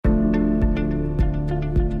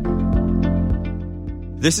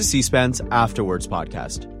This is C-SPAN's Afterwards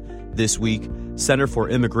podcast. This week, Center for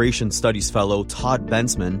Immigration Studies fellow Todd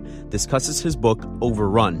Bensman discusses his book,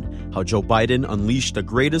 Overrun, How Joe Biden Unleashed the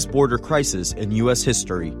Greatest Border Crisis in U.S.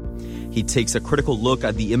 History. He takes a critical look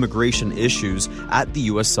at the immigration issues at the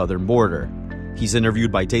U.S. southern border. He's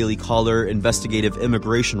interviewed by Daily Caller investigative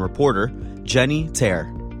immigration reporter Jenny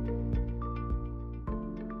Terre.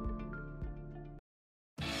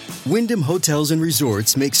 Wyndham Hotels &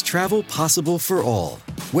 Resorts makes travel possible for all.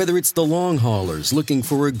 Whether it's the long haulers looking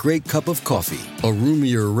for a great cup of coffee, a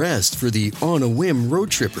roomier rest for the on-a-whim road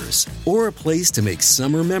trippers, or a place to make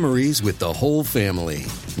summer memories with the whole family.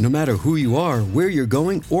 No matter who you are, where you're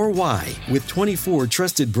going, or why, with 24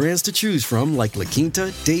 trusted brands to choose from like La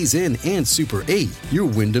Quinta, Days Inn, and Super 8, your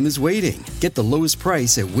Wyndham is waiting. Get the lowest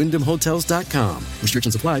price at WyndhamHotels.com.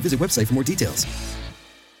 Restrictions apply. Visit website for more details.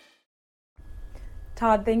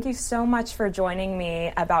 Todd, thank you so much for joining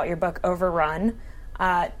me about your book, Overrun.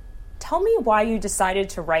 Tell me why you decided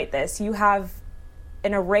to write this. You have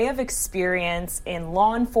an array of experience in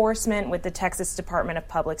law enforcement with the Texas Department of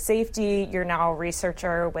Public Safety. You're now a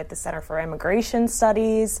researcher with the Center for Immigration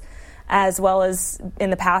Studies, as well as in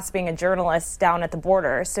the past being a journalist down at the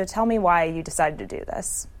border. So tell me why you decided to do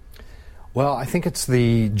this. Well, I think it's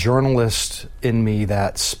the journalist in me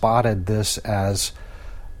that spotted this as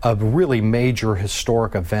a really major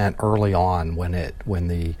historic event early on when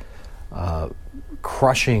the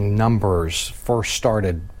crushing numbers first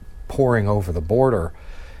started pouring over the border.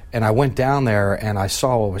 And I went down there and I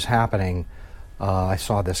saw what was happening. I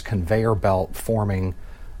saw this conveyor belt forming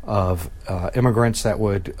of immigrants that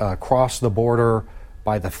would cross the border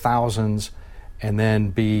by the thousands and then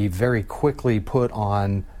be very quickly put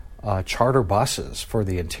on charter buses for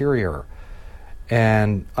the interior.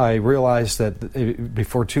 And I realized that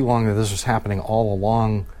before too long that this was happening all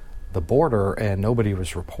along the border and nobody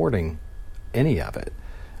was reporting any of it.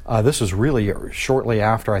 This was really shortly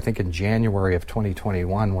after, I think in January of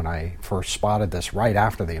 2021, when I first spotted this, right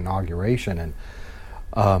after the inauguration.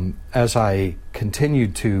 And as I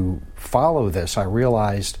continued to follow this, I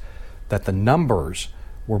realized that the numbers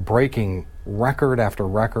were breaking record after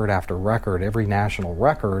record after record, every national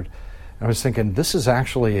record. I was thinking, this is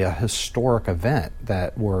actually a historic event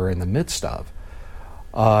that we're in the midst of.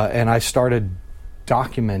 And I started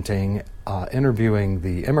documenting, interviewing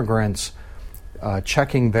the immigrants,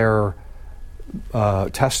 checking their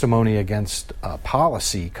testimony against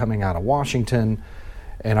policy coming out of Washington.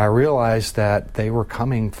 And I realized that they were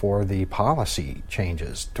coming for the policy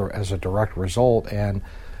changes as a direct result. And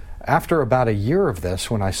after about a year of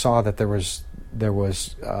this, when I saw that there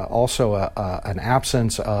was also an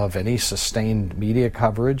absence of any sustained media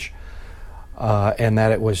coverage, and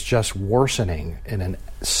that it was just worsening in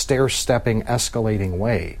a stair-stepping, escalating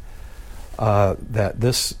way.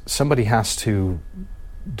 That somebody has to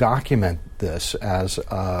document this as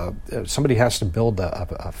somebody has to build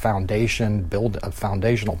a foundation, build a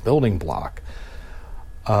foundational building block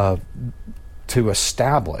to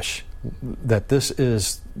establish that this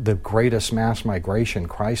is the greatest mass migration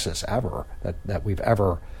crisis ever that we've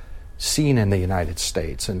ever seen in the United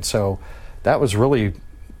States. And so that was really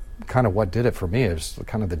kind of what did it for me. It was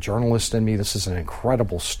kind of the journalist in me. This is an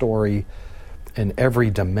incredible story in every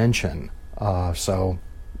dimension. So,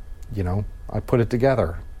 I put it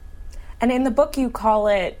together. And in the book, you call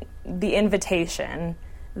it the invitation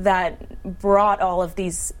that brought all of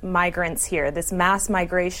these migrants here, this mass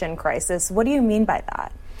migration crisis. What do you mean by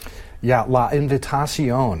that? Yeah, La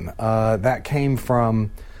Invitación. That came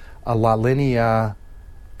from a La Linea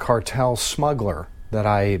cartel smuggler that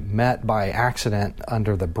I met by accident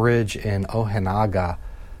under the bridge in Ojinaga,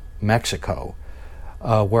 Mexico,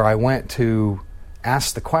 where I went to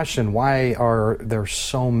ask the question, why are there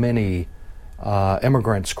so many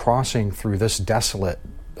immigrants crossing through this desolate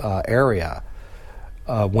area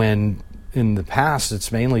when in the past, it's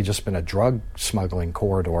mainly just been a drug smuggling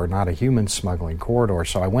corridor, not a human smuggling corridor.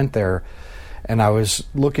 So I went there, and I was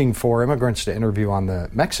looking for immigrants to interview on the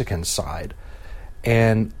Mexican side.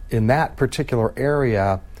 And in that particular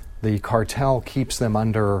area, the cartel keeps them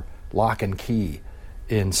under lock and key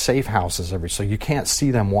in safe houses, so you can't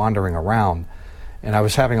see them wandering around. And I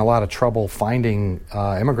was having a lot of trouble finding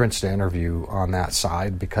immigrants to interview on that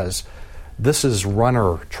side because this is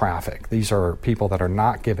runner traffic. These are people that are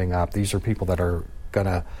not giving up. These are people that are going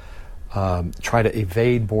to try to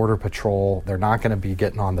evade Border Patrol. They're not going to be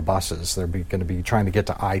getting on the buses. They're going to be trying to get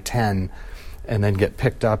to I-10 and then get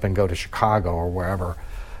picked up and go to Chicago or wherever.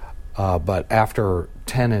 But after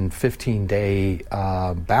 10 and 15-day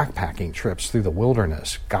backpacking trips through the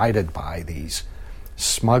wilderness, guided by these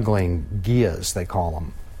smuggling guias, they call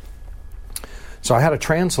them. So I had a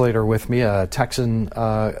translator with me, a Texan,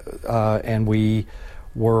 and we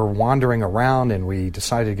were wandering around, and we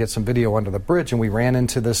decided to get some video under the bridge, and we ran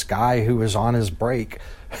into this guy who was on his break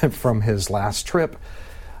from his last trip,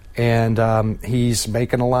 and he's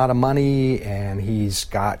making a lot of money, and he's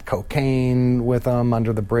got cocaine with him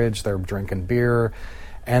under the bridge. They're drinking beer,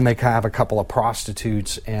 and they have a couple of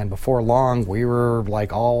prostitutes, and before long we were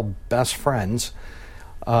like all best friends.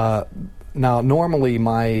 Now normally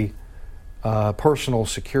my personal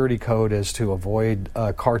security code is to avoid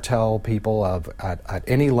cartel people at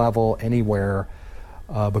any level, anywhere,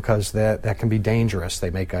 because that can be dangerous. They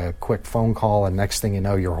make a quick phone call, and next thing you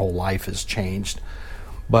know, your whole life has changed.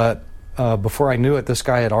 But before I knew it, this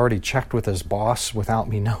guy had already checked with his boss without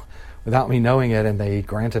me knowing it, and they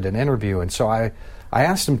granted an interview. And so I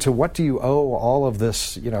asked him, to what do you owe all of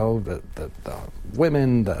this, the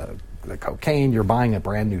women, the cocaine, you're buying a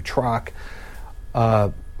brand new truck,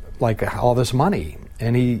 like all this money?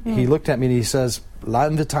 And he looked at me and he says, La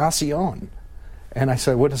invitación. And I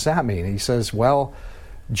said, what does that mean? And he says, well,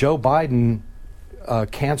 Joe Biden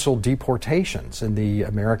canceled deportations in the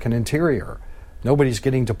American interior. Nobody's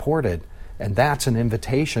getting deported, and that's an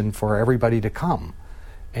invitation for everybody to come.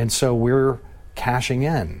 And so we're cashing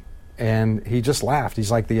in. And he just laughed. He's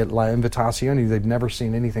like, the La invitación, they've never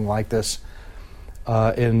seen anything like this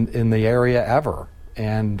in the area ever.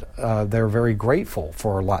 And they're very grateful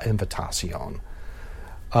for La invitación.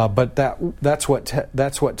 But that's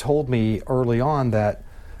what told me early on that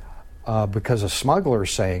because of smugglers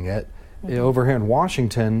saying it, over here in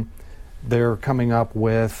Washington, they're coming up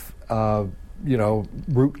with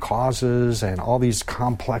root causes and all these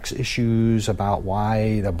complex issues about why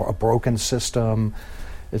a broken system,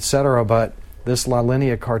 etc. But this La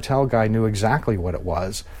Linea cartel guy knew exactly what it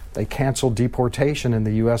was. They canceled deportation in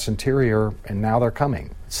the U.S. interior, and now they're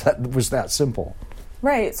coming. It was that simple.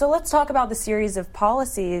 Right. So let's talk about the series of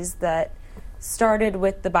policies that started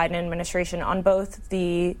with the Biden administration on both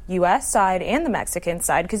the U.S. side and the Mexican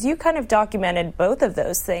side, because you kind of documented both of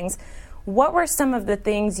those things. What were some of the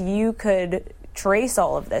things you could trace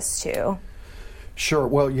all of this to? Sure.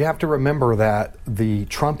 Well, you have to remember that the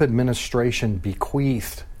Trump administration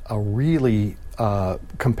bequeathed a really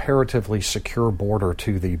comparatively secure border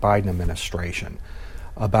to the Biden administration.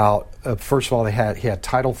 First of all, he had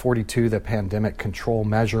Title 42, the pandemic control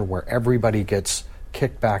measure, where everybody gets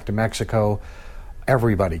kicked back to Mexico.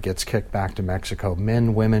 Everybody gets kicked back to Mexico.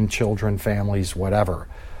 Men, women, children, families, whatever.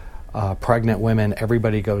 Pregnant women,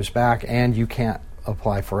 everybody goes back, and you can't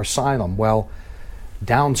apply for asylum. Well,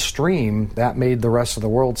 downstream, that made the rest of the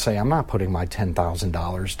world say, I'm not putting my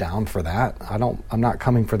 $10,000 down for that. I'm not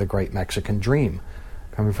coming for the great Mexican dream.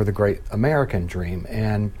 I'm coming for the great American dream.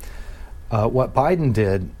 And what Biden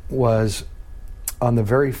did was, on the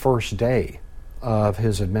very first day of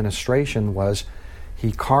his administration, was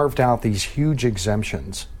he carved out these huge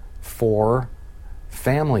exemptions for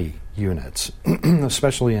family units,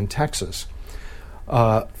 especially in Texas,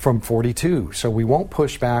 from 42. So we won't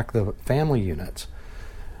push back the family units.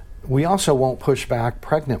 We also won't push back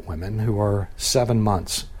pregnant women who are 7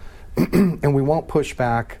 months. And we won't push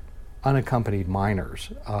back unaccompanied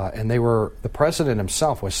minors. And the president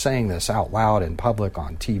himself was saying this out loud in public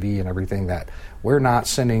on TV and everything, that we're not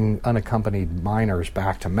sending unaccompanied minors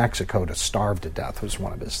back to Mexico to starve to death, was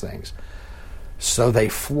one of his things. So they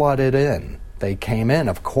flooded in. They came in,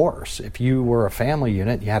 of course. If you were a family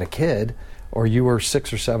unit, you had a kid, or you were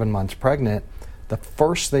 6 or 7 months pregnant, the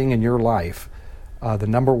first thing in your life, the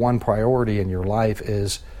number one priority in your life,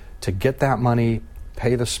 is to get that money,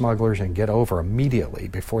 pay the smugglers, and get over immediately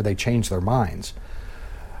before they change their minds.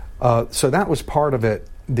 So that was part of it.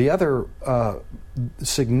 The other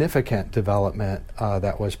significant development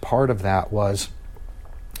that was part of that was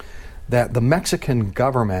that the Mexican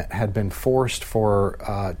government had been forced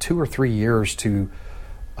for 2 or 3 years to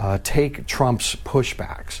take Trump's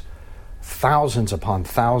pushbacks. Thousands upon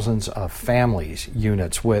thousands of families,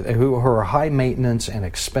 units who are high maintenance and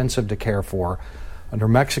expensive to care for. Under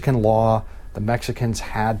Mexican law, the Mexicans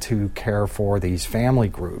had to care for these family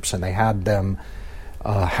groups, and they had them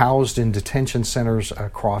housed in detention centers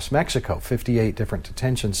across Mexico, 58 different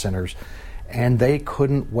detention centers, and they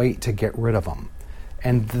couldn't wait to get rid of them.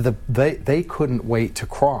 And they couldn't wait to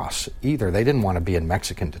cross either. They didn't want to be in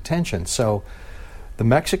Mexican detention. So the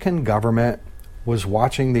Mexican government was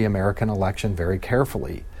watching the American election very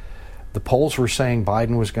carefully. The polls were saying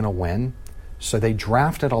Biden was going to win, so they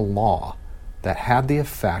drafted a law that had the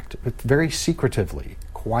effect, very secretively,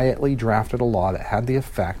 quietly drafted a law that had the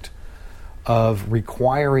effect of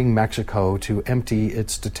requiring Mexico to empty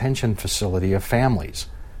its detention facility of families.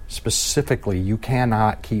 Specifically, you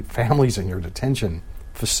cannot keep families in your detention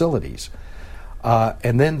facilities.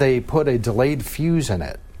 And then they put a delayed fuse in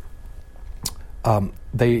it.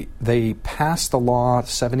 They passed the law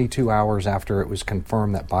 72 hours after it was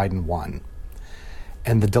confirmed that Biden won.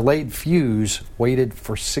 And the delayed fuse waited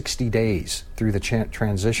for 60 days through the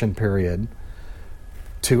transition period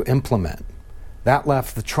to implement. That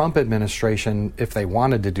left the Trump administration, if they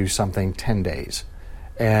wanted to do something, 10 days.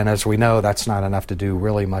 And as we know, that's not enough to do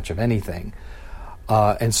really much of anything.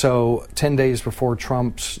 And so 10 days before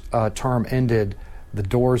Trump's term ended, the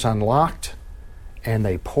doors unlocked and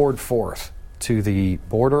they poured forth to the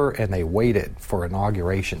border and they waited for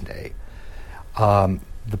Inauguration Day.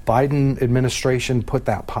 The Biden administration put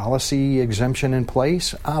that policy exemption in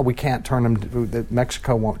place. We can't turn them,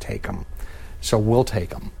 Mexico won't take them, so we'll take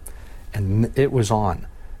them. And it was on.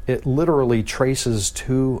 It literally traces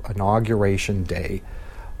to Inauguration Day.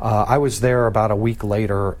 I was there about a week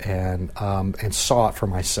later and saw it for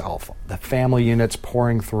myself. The family units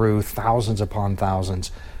pouring through, thousands upon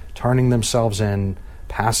thousands, turning themselves in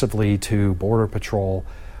passively to Border Patrol,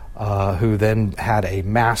 who then had a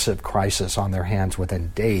massive crisis on their hands within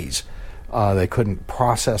days. They couldn't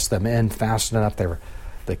process them in fast enough. They were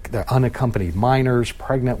the unaccompanied minors,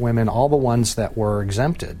 pregnant women, all the ones that were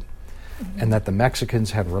exempted and that the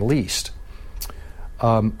Mexicans had released.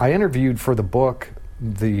 I interviewed for the book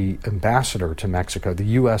the ambassador to Mexico, the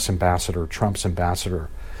U.S. ambassador, Trump's ambassador,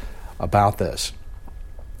 about this.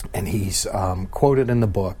 And he's quoted in the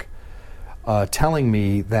book telling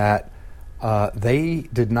me that they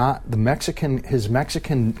did not, his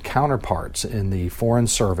Mexican counterparts in the Foreign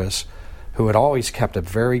Service, who had always kept a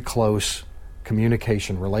very close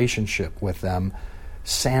communication relationship with them,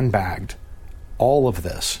 sandbagged all of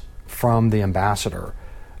this from the ambassador,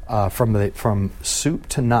 from soup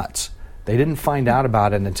to nuts. They didn't find out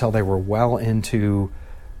about it until they were well into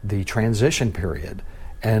the transition period.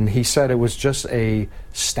 And he said it was just a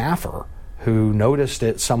staffer who noticed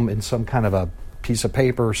it in some kind of a piece of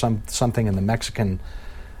paper or something in the Mexican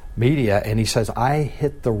media, and he says, I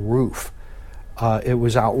hit the roof. It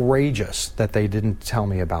was outrageous that they didn't tell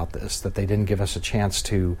me about this, that they didn't give us a chance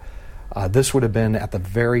to. This would have been at the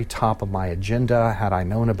very top of my agenda had I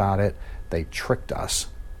known about it. They tricked us.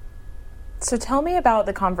 So tell me about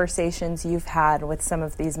the conversations you've had with some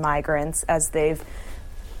of these migrants as they've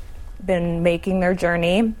been making their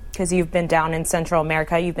journey, because you've been down in Central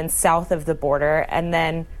America, you've been south of the border, and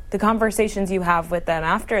then the conversations you have with them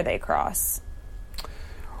after they cross.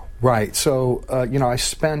 Right. So, I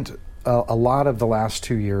spent a lot of the last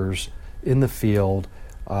 2 years in the field,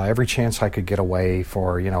 every chance I could get away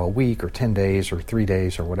for, a week or 10 days or 3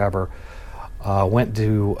 days or whatever. Went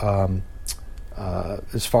to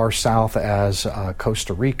as far south as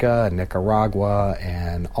Costa Rica and Nicaragua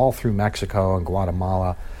and all through Mexico and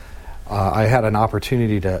Guatemala. I had an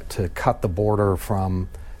opportunity to cut the border from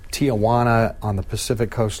Tijuana on the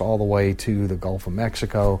Pacific coast all the way to the Gulf of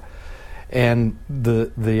Mexico. And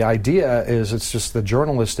the idea is, it's just the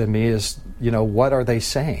journalist in me is, what are they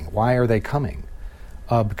saying? Why are they coming?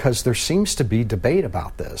 Because there seems to be debate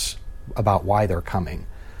about this, about why they're coming.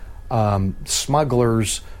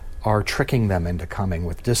 Smugglers are tricking them into coming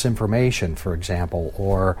with disinformation, for example,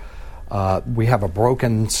 or we have a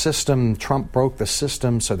broken system. Trump broke the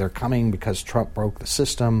system, so they're coming because Trump broke the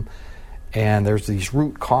system. And there's these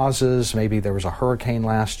root causes. Maybe there was a hurricane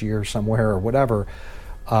last year somewhere or whatever,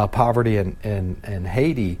 poverty in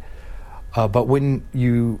Haiti. But when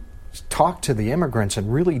you talk to the immigrants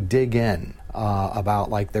and really dig in about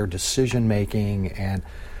like their decision making, and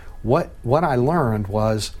what I learned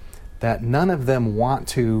was that none of them want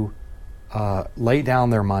to lay down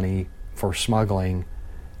their money for smuggling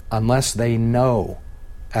unless they know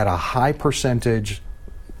at a high percentage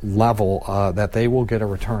level that they will get a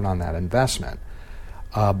return on that investment.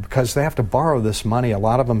 Because they have to borrow this money. A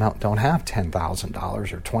lot of them don't have $10,000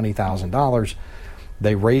 or $20,000.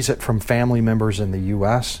 They raise it from family members in the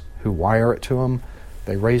U.S. who wire it to them.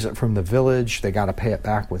 They raise it from the village. They got to pay it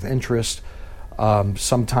back with interest.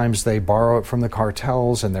 Sometimes they borrow it from the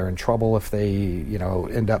cartels, and they're in trouble if they,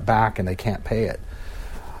 end up back and they can't pay it.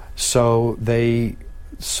 So they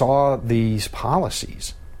saw these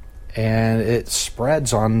policies, and it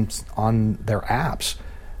spreads on their apps.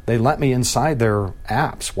 They let me inside their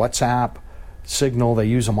apps, WhatsApp, Signal, they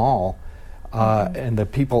use them all. And the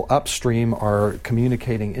people upstream are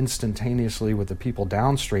communicating instantaneously with the people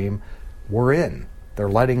downstream. We're in. They're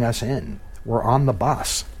letting us in. We're on the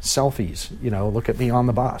bus. Selfies, look at me on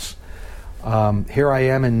the bus. Here I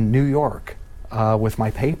am in New York with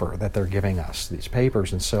my paper that they're giving us, these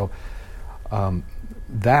papers. And so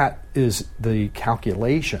that is the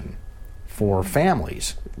calculation for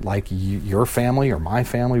families. Like your family or my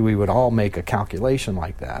family, we would all make a calculation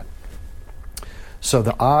like that. So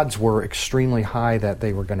the odds were extremely high that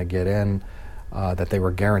they were going to get in, that they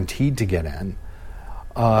were guaranteed to get in.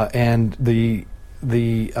 And the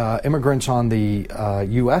immigrants on the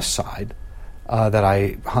U.S. side that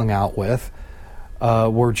I hung out with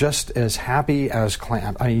were just as happy as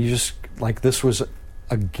clams. I mean, this was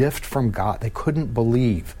a gift from God. They couldn't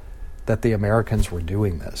believe that the Americans were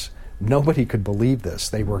doing this. Nobody could believe this.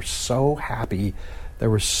 They were so happy. There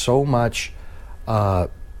was so much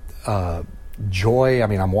joy. I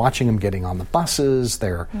mean, I'm watching them getting on the buses.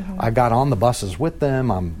 I got on the buses with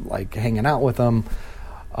them. I'm like hanging out with them.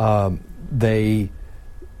 They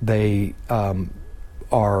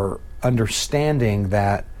are understanding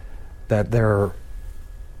that their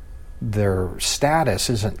status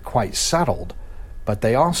isn't quite settled, but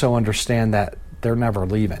they also understand that they're never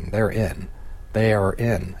leaving. They're in. They are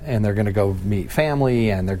in, and they're going to go meet family,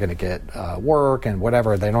 and they're going to get work and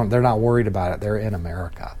whatever. They're not worried about it. They're in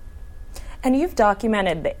America. And you've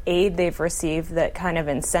documented the aid they've received that kind of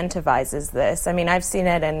incentivizes this. I mean, I've seen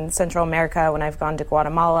it in Central America when I've gone to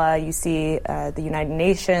Guatemala. You see the United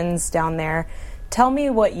Nations down there. Tell me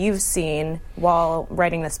what you've seen while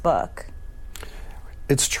writing this book.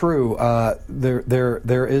 It's true.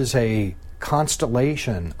 There is a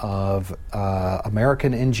constellation of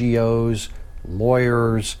American NGOs,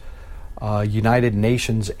 lawyers, United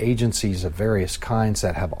Nations agencies of various kinds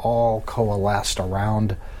that have all coalesced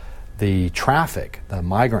around the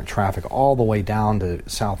migrant traffic, all the way down to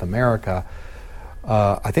South America.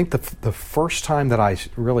 I think the first time that I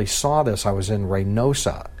really saw this, I was in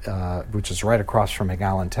Reynosa, which is right across from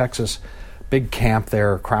McAllen, Texas. Big camp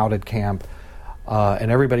there, crowded camp,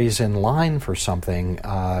 and everybody's in line for something,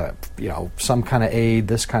 some kind of aid,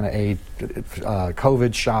 this kind of aid,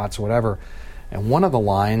 COVID shots, whatever. And one of the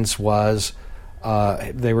lines was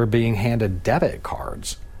they were being handed debit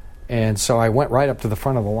cards. And so I went right up to the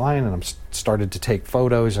front of the line and started to take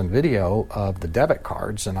photos and video of the debit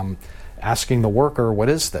cards. And I'm asking the worker, what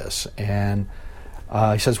is this? And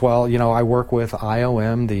he says, well, I work with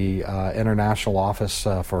IOM, the International Office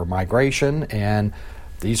for Migration, and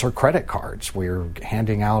these are credit cards. We're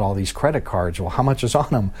handing out all these credit cards. Well, how much is on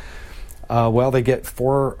them? Well, they get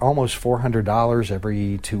almost $400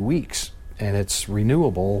 every 2 weeks, and it's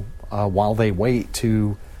renewable while they wait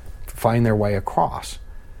to find their way across.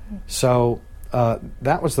 So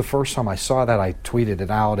that was the first time I saw that. I tweeted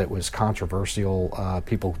it out. It was controversial.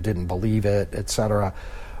 People didn't believe it, etc.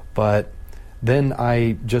 But then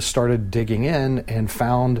I just started digging in and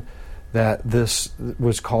found that this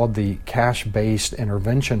was called the Cash-Based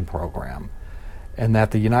Intervention Program, and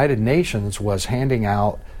that the United Nations was handing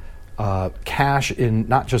out cash in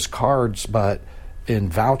not just cards, but in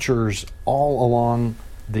vouchers all along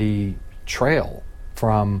the trail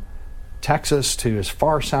from Texas to as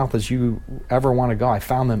far south as you ever want to go. I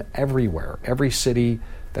found them everywhere. Every city,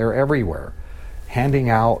 they're everywhere, handing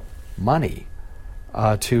out money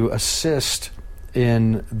to assist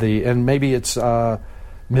in and maybe it's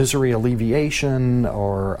misery alleviation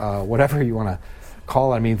or whatever you want to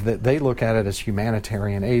call it. I mean, they look at it as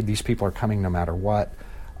humanitarian aid. These people are coming no matter what.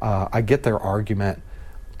 I get their argument,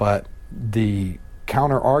 but the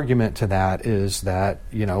counter argument to that is that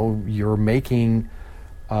you're making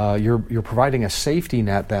you're providing a safety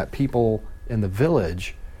net that people in the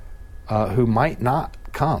village who might not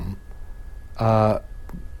come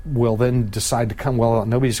will then decide to come. Well,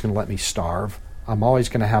 nobody's going to let me starve. I'm always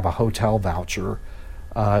going to have a hotel voucher.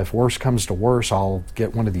 If worse comes to worse, I'll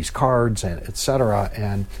get one of these cards, and et cetera.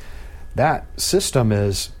 And that system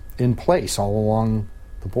is in place all along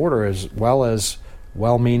the border, as well as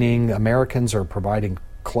well-meaning Americans are providing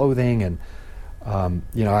clothing. And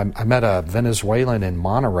I met a Venezuelan in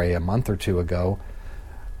Monterey a month or two ago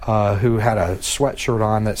who had a sweatshirt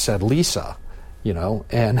on that said Lisa,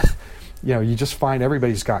 and you just find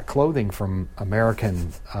everybody's got clothing from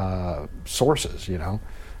American sources,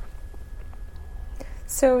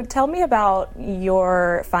 So tell me about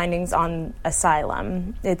your findings on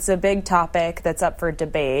asylum. It's a big topic that's up for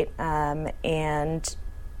debate, and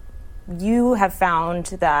you have found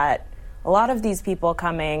that a lot of these people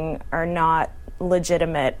coming are not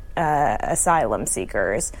legitimate asylum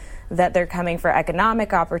seekers, that they're coming for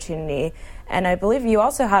economic opportunity. And I believe you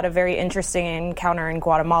also had a very interesting encounter in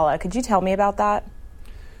Guatemala. Could you tell me about that?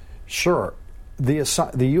 Sure. The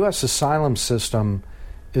U.S. asylum system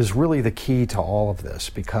is really the key to all of this,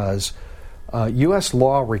 because U.S.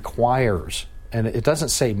 law requires, and it doesn't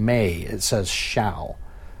say may, it says shall,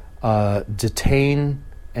 detain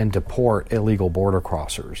and deport illegal border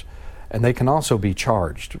crossers. And they can also be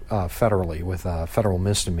charged federally with a federal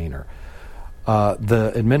misdemeanor.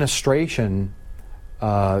 The administration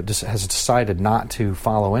has decided not to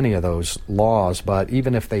follow any of those laws. But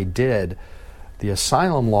even if they did, the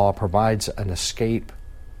asylum law provides an escape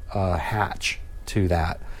hatch to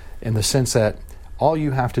that, in the sense that all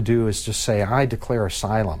you have to do is just say, I declare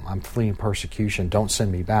asylum, I'm fleeing persecution, don't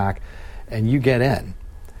send me back, and you get in.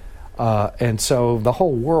 And so the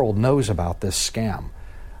whole world knows about this scam.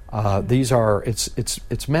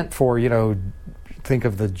 It's meant for, think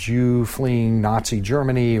of the Jew fleeing Nazi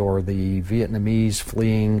Germany or the Vietnamese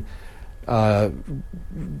fleeing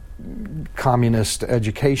communist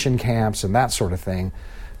education camps and that sort of thing.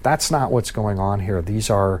 That's not what's going on here.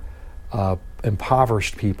 These are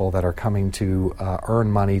impoverished people that are coming to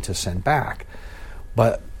earn money to send back,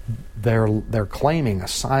 but they're claiming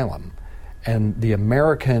asylum, and the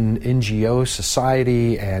American NGO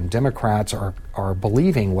society and Democrats are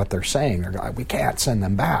believing what they're saying. They're like, we can't send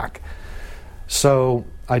them back. So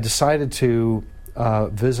I decided to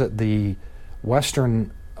visit the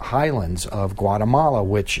western highlands of Guatemala,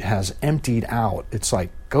 which has emptied out. It's like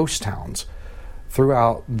ghost towns.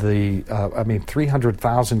 Throughout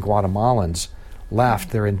 300,000 Guatemalans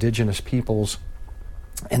left. They're indigenous peoples,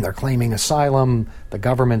 and they're claiming asylum. The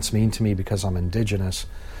government's mean to me because I'm indigenous.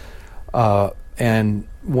 And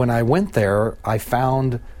when I went there, I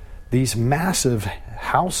found these massive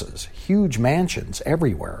houses, huge mansions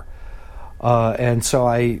everywhere. And so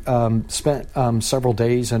I spent several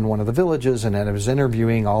days in one of the villages, and then I was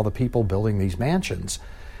interviewing all the people building these mansions.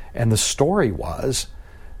 And the story was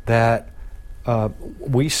that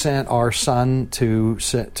we sent our son to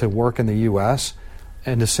work in the U.S.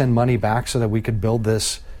 and to send money back so that we could build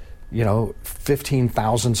this,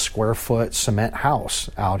 15,000 square foot cement house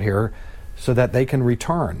out here so that they can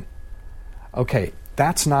return. Okay,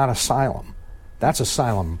 that's not asylum. That's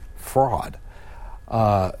asylum fraud.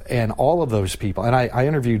 And all of those people, and I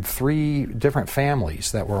interviewed 3 different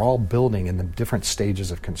families that were all building in the different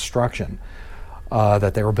stages of construction,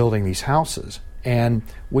 that they were building these houses. And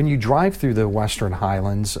when you drive through the Western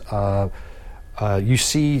Highlands, you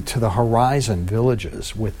see to the horizon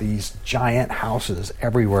villages with these giant houses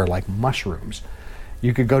everywhere like mushrooms.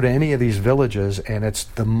 You could go to any of these villages and it's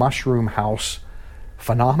the mushroom house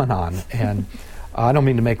phenomenon. And I don't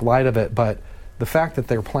mean to make light of it, but the fact that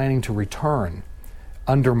they're planning to return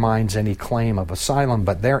undermines any claim of asylum,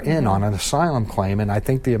 but they're in on an asylum claim, and I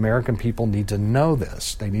think the American people need to know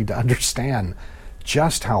this. They need to understand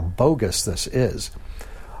just how bogus this is.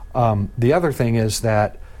 The other thing is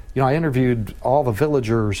that, I interviewed all the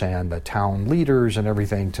villagers and the town leaders and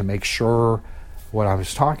everything to make sure what I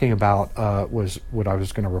was talking about was what I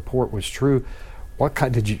was going to report was true. What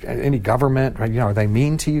kind any government, are they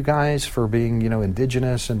mean to you guys for being,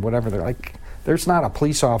 indigenous and whatever? They're like, there's not a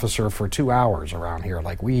police officer for 2 hours around here.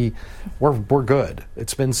 Like we're good.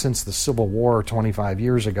 It's been since the Civil War 25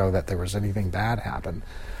 years ago that there was anything bad happen.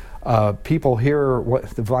 People here, what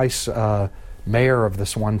the vice mayor of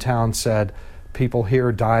this one town said, people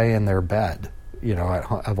here die in their bed,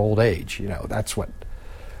 of old age. That's what.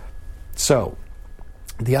 So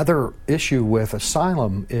the other issue with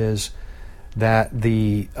asylum is that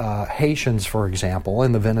the Haitians, for example,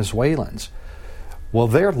 and the Venezuelans, well,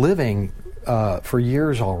 they're living for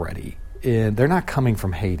years already. They're not coming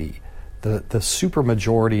from Haiti. The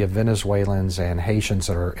supermajority of Venezuelans and Haitians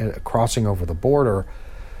that are crossing over the border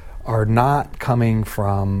are not coming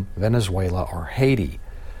from Venezuela or Haiti.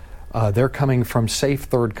 They're coming from safe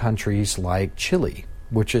third countries like Chile,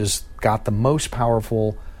 which has got the most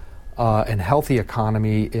powerful and healthy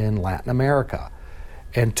economy in Latin America,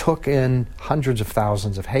 and took in hundreds of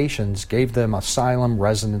thousands of Haitians, gave them asylum,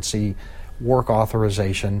 residency, work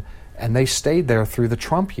authorization, and they stayed there through the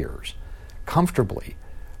Trump years, comfortably,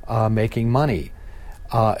 making money.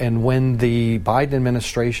 And when the Biden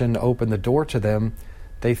administration opened the door to them,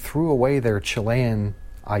 they threw away their Chilean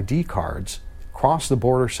ID cards, crossed the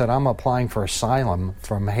border, said, I'm applying for asylum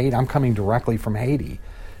from Haiti. I'm coming directly from Haiti,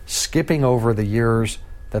 skipping over the years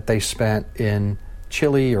that they spent in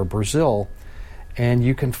Chile or Brazil. And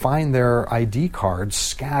you can find their ID cards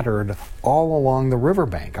scattered all along the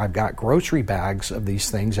riverbank. I've got grocery bags of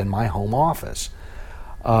these things in my home office.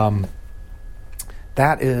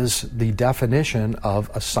 That is the definition of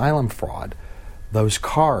asylum fraud. Those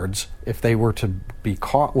cards, if they were to be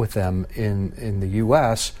caught with them in the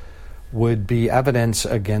U.S., would be evidence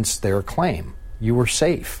against their claim. You were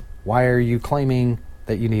safe. Why are you claiming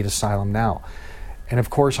that you need asylum now? And of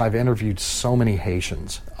course, I've interviewed so many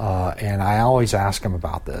Haitians, and I always ask them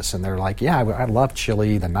about this. And they're like, yeah, I love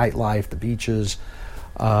Chile, the nightlife, the beaches,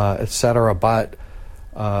 etc. But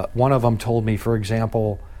one of them told me, for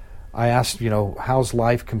example, I asked, how's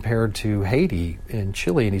life compared to Haiti in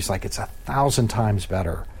Chile? And he's like, it's 1,000 times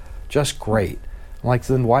better. Just great. I'm like,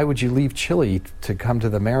 then why would you leave Chile to come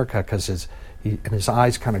to America? Because his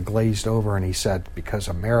eyes kind of glazed over, and he said, because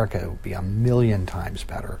America would be 1,000,000 times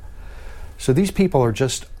better. So these people are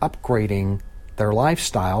just upgrading their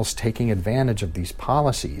lifestyles, taking advantage of these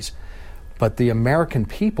policies. But the American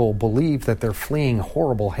people believe that they're fleeing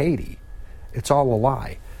horrible Haiti. It's all a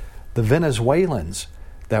lie. The Venezuelans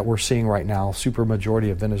that we're seeing right now, supermajority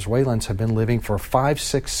of Venezuelans have been living for 5,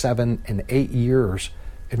 6, 7, and 8 years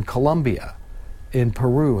in Colombia, in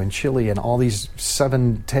Peru, in Chile, and all these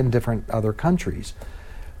 7, 10 different other countries,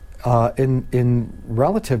 in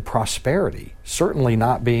relative prosperity, certainly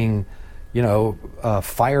not being,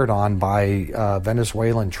 fired on by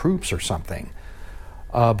Venezuelan troops or something.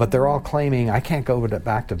 But they're all claiming, I can't go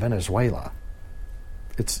back to Venezuela.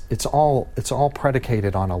 It's all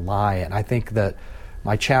predicated on a lie, and I think that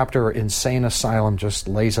my chapter, Insane Asylum, just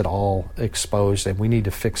lays it all exposed, and we need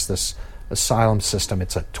to fix this asylum system.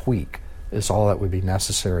 It's a tweak, is all that would be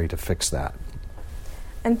necessary to fix that.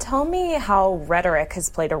 And tell me how rhetoric has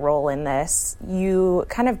played a role in this. You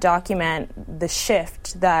kind of document the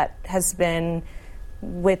shift that has been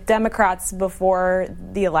with Democrats before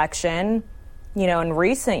the election, in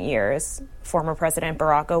recent years, former President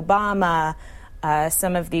Barack Obama,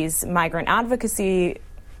 some of these migrant advocacy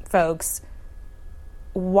folks.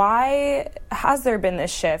 Why has there been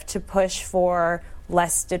this shift to push for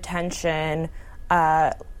less detention,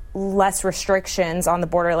 less restrictions on the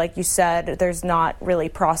border? Like you said, there's not really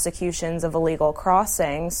prosecutions of illegal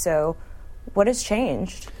crossings. So what has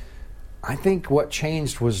changed? I think what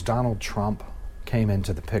changed was Donald Trump came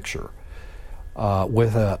into the picture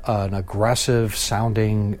with an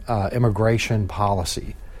aggressive-sounding immigration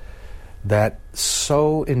policy that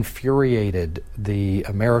so infuriated the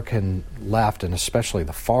American left, and especially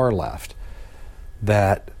the far left,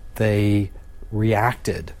 that they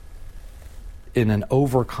reacted in an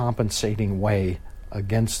overcompensating way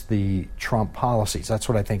against the Trump policies. That's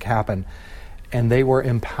what I think happened. And they were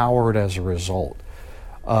empowered as a result.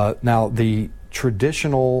 Now, the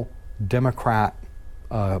traditional Democrat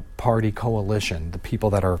Party coalition, the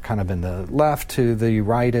people that are kind of in the left to the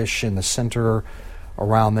rightish in the center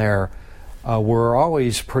around there, were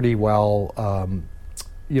always pretty well,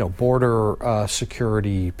 border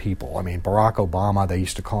security people. I mean, Barack Obama, they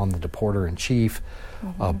used to call him the deporter-in-chief.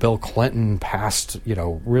 Mm-hmm. Bill Clinton passed,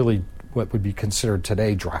 really what would be considered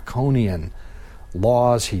today draconian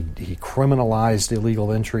laws. He criminalized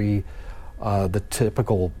illegal entry. The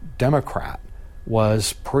typical Democrat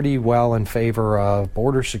was pretty well in favor of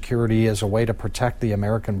border security as a way to protect the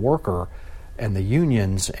American worker and the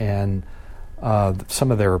unions and some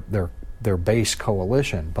of their base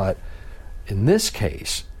coalition. But in this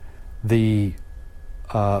case, the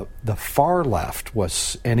far left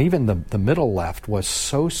was, and even the middle left was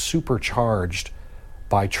so supercharged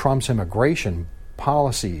by Trump's immigration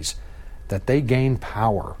policies that they gained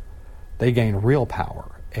power. They gained real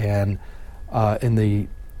power. And in the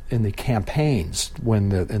campaigns, in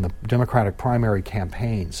the Democratic primary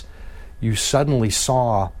campaigns, you suddenly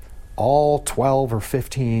saw all 12 or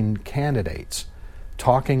 15 candidates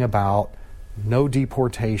talking about no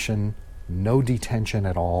deportation, no detention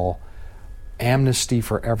at all, amnesty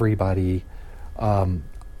for everybody,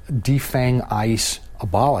 defang ICE,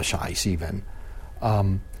 abolish ICE even,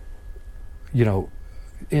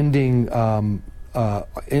 ending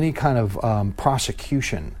any kind of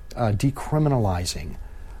prosecution, decriminalizing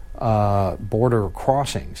border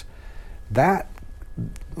crossings. That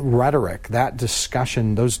rhetoric, that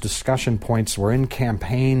discussion, those discussion points were in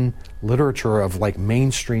campaign literature of like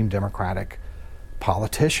mainstream Democratic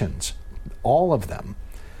politicians, all of them.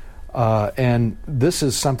 And this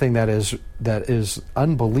is something that is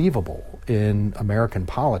unbelievable in American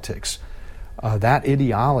politics. That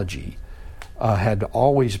ideology had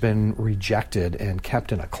always been rejected and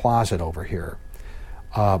kept in a closet over here.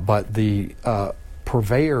 But the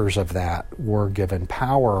purveyors of that were given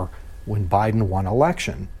power when Biden won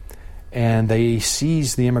election. And they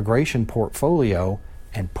seized the immigration portfolio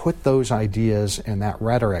and put those ideas and that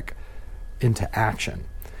rhetoric into action.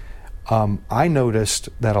 I noticed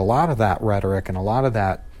that a lot of that rhetoric and a lot of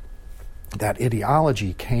that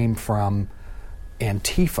ideology came from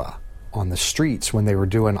Antifa on the streets when they were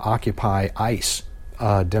doing Occupy ICE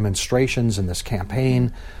demonstrations in this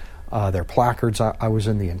campaign. Their placards. I was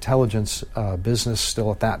in the intelligence business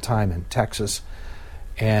still at that time in Texas.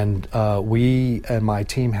 And we and my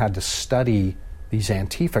team had to study these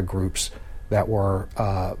Antifa groups that were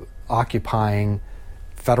occupying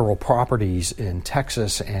federal properties in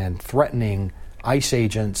Texas and threatening ICE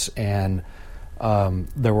agents. And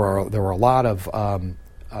there were a lot of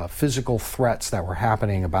physical threats that were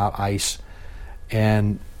happening about ICE.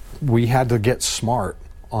 And we had to get smart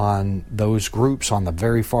on those groups on the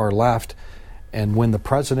very far left. And when the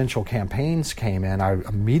presidential campaigns came in, I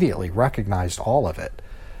immediately recognized all of it.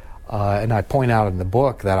 And I point out in the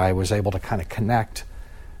book that I was able to kind of connect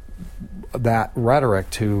that rhetoric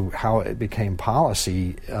to how it became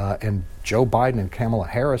policy, and Joe Biden and Kamala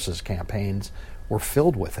Harris's campaigns were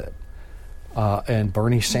filled with it. And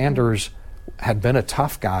Bernie Sanders had been a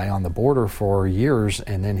tough guy on the border for years,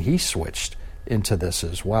 and then he switched into this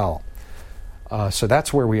as well. So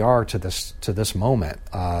that's where we are to this moment.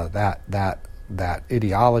 That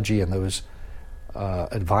ideology and those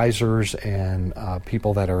advisors and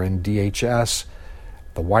people that are in DHS,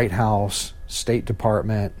 the White House, State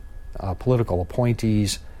Department, political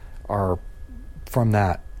appointees are from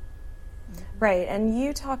that. Right, and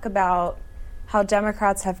you talk about how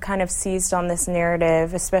Democrats have kind of seized on this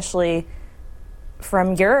narrative, especially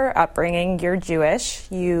from your upbringing. You're Jewish.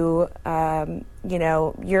 Your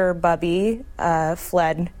bubby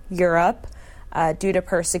fled Europe due to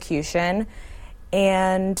persecution.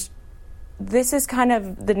 And this is kind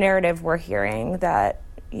of the narrative we're hearing, that,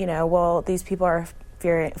 these people are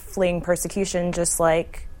fleeing persecution just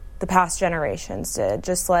like the past generations did,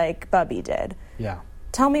 just like Bubby did. Yeah.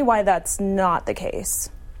 Tell me why that's not the case.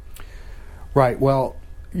 Right. Well,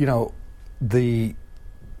 I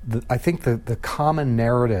think the common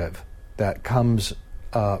narrative that comes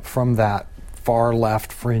from that far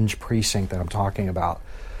left fringe precinct that I'm talking about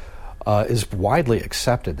is widely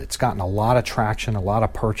accepted. It's gotten a lot of traction, a lot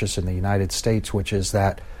of purchase in the United States, which is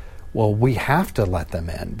that, well, we have to let them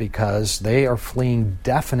in because they are fleeing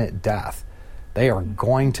definite death. They are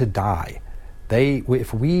going to die.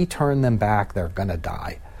 If we turn them back, they're going to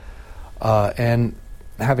die. And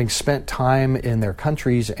having spent time in their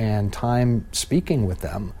countries and time speaking with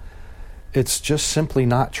them, it's just simply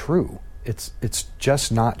not true. It's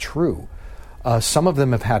just not true. Some of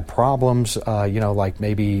them have had problems, like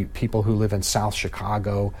maybe people who live in South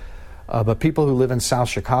Chicago. But people who live in South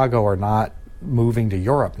Chicago are not moving to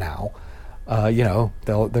Europe now.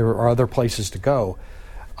 There are other places to go.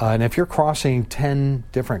 And if you're crossing 10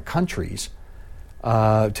 different countries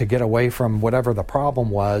to get away from whatever the problem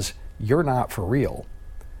was, you're not for real.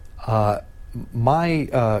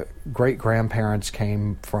 My great-grandparents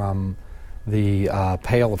came from the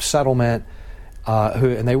Pale of Settlement,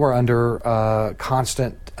 and they were under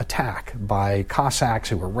constant attack by Cossacks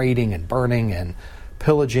who were raiding and burning and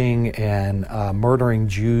pillaging and murdering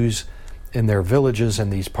Jews in their villages,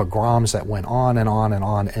 and these pogroms that went on and on and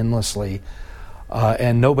on endlessly,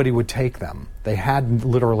 and nobody would take them. They had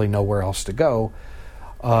literally nowhere else to go,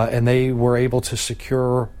 and they were able to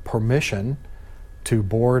secure permission to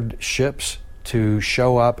board ships to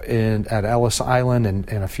show up at Ellis Island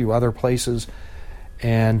and a few other places,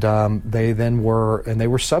 and they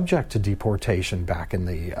were subject to deportation back in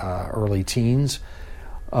the early teens,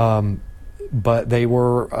 but they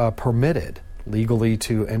were permitted legally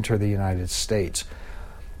to enter the United States.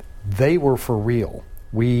 They were for real.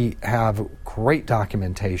 We have great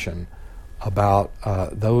documentation about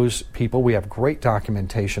those people. We have great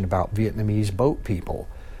documentation about Vietnamese boat people,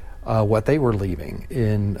 what they were leaving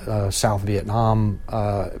in South Vietnam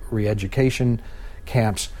re-education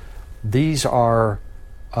camps. These are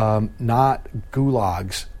not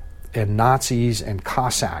gulags and Nazis and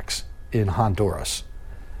Cossacks in Honduras.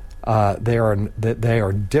 They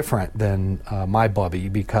are different than my bubby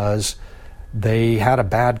because they had a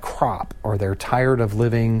bad crop or they're tired of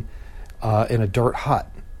living in a dirt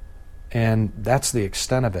hut. And that's the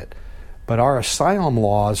extent of it. But our asylum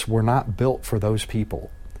laws were not built for those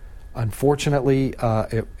people. Unfortunately,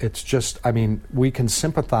 it's just, we can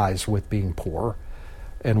sympathize with being poor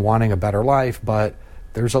and wanting a better life, but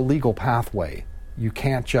there's a legal pathway. You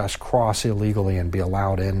can't just cross illegally and be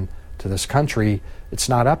allowed in to this country. It's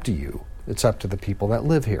not up to you. It's up to the people that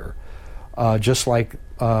live here. Just like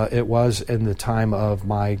it was in the time of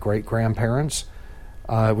my great-grandparents.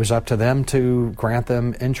 It was up to them to grant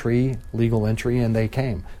them legal entry, and they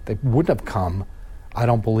came. They wouldn't have come, I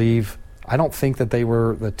don't think that they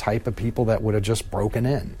were the type of people that would have just broken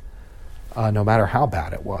in, no matter how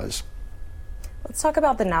bad it was. Let's talk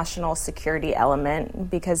about the national security element,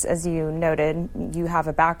 because as you noted, you have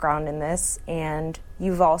a background in this, and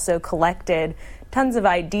you've also collected tons of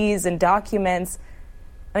IDs and documents.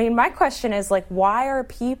 My question is, why are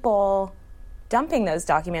people dumping those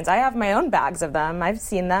documents? I have my own bags of them. I've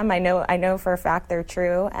seen them. I know for a fact they're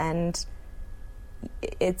true, and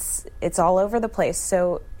it's all over the place.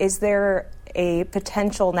 So is there a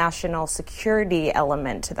potential national security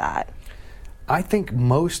element to that? I think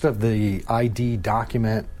most of the ID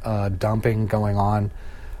document dumping going on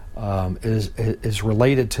is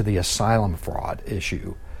related to the asylum fraud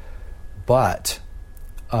issue. But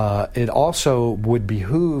it also would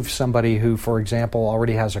behoove somebody who, for example,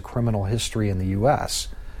 already has a criminal history in the U.S.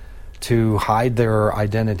 to hide their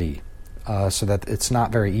identity so that it's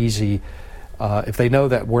not very easy. If they know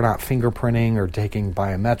that we're not fingerprinting or taking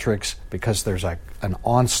biometrics because there's like an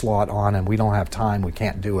onslaught on and we don't have time, we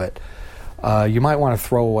can't do it, you might want to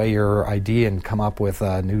throw away your ID and come up with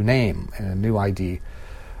a new name and a new ID.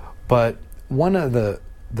 But one of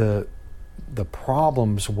the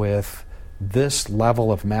problems with this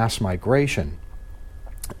level of mass migration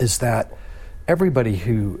is that everybody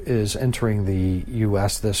who is entering the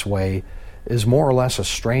U.S. this way is more or less a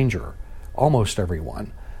stranger, almost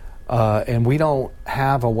everyone. And we don't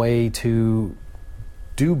have a way to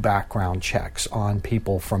do background checks on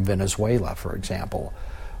people from Venezuela, for example,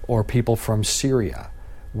 or people from Syria.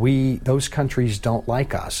 Those countries don't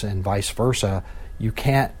like us, and vice versa. You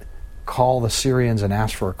can't call the Syrians and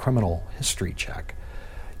ask for a criminal history check.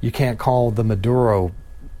 You can't call the Maduro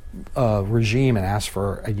regime and ask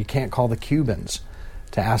for, you can't call the Cubans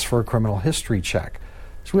to ask for a criminal history check.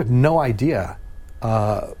 So we have no idea,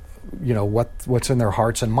 what's in their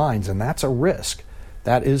hearts and minds, and that's a risk.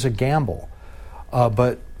 That is a gamble.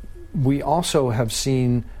 But we also have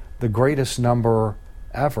seen the greatest number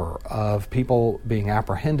ever of people being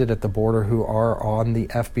apprehended at the border who are on the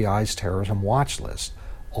FBI's terrorism watch list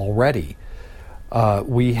already.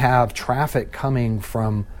 We have traffic coming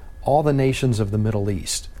from all the nations of the Middle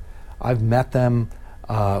East. I've met them.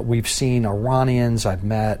 We've seen Iranians. I've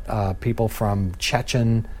met people from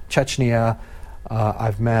Chechnya.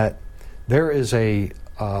 I've met. There is a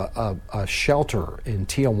shelter in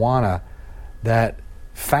Tijuana that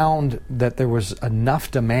found that there was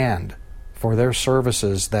enough demand for their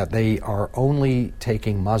services that they are only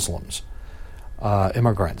taking Muslims,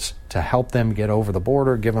 immigrants, to help them get over the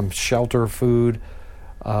border, give them shelter, food,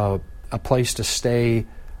 a place to stay,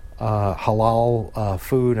 halal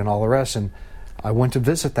food, and all the rest. And I went to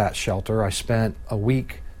visit that shelter. I spent a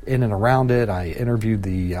week in and around it. I interviewed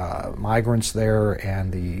the migrants there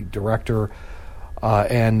and the director,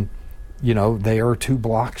 and they are 2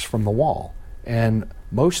 blocks from the wall, and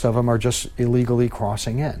most of them are just illegally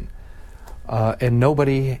crossing in. And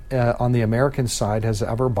nobody on the American side has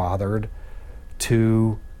ever bothered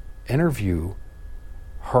to interview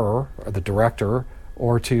her, or the director,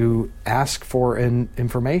 or to ask for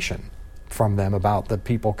information from them about the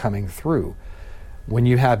people coming through. When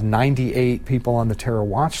you had 98 people on the terror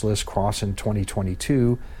watch list cross in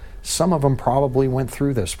 2022, some of them probably went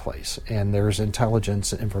through this place, and there's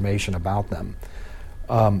intelligence and information about them.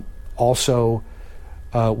 Also,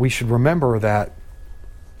 we should remember that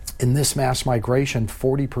in this mass migration,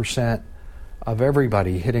 40% of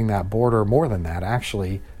everybody hitting that border, more than that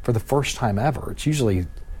actually, for the first time ever, it's usually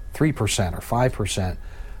 3% or 5%,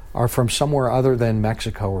 are from somewhere other than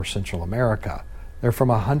Mexico or Central America. They're from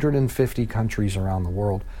 150 countries around the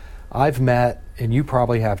world. I've met, and you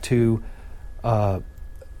probably have too,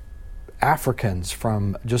 Africans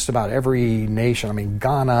from just about every nation. I mean,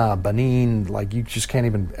 Ghana, Benin, like you just can't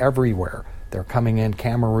even, everywhere. They're coming in,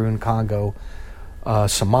 Cameroon, Congo,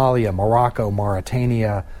 Somalia, Morocco,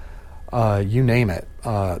 Mauritania, you name it.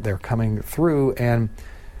 They're coming through, and,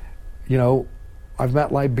 I've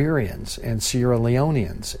met Liberians and Sierra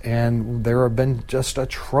Leoneans, and there have been just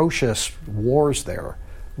atrocious wars there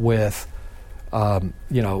with,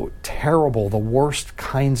 terrible, the worst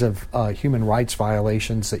kinds of human rights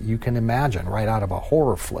violations that you can imagine right out of a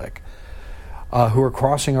horror flick, who are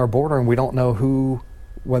crossing our border, and we don't know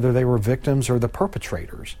whether they were victims or the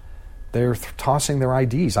perpetrators. They're tossing their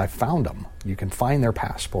IDs. I found them. You can find their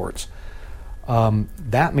passports.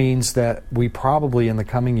 That means that we probably in the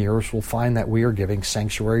coming years will find that we are giving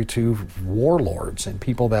sanctuary to warlords and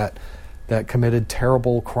people that committed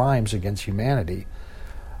terrible crimes against humanity.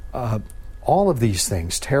 All of these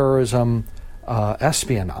things, terrorism,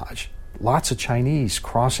 espionage, lots of Chinese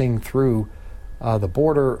crossing through the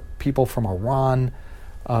border, people from Iran,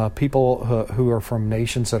 people who are from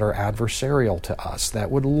nations that are adversarial to us,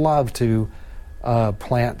 that would love to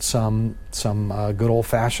plant some good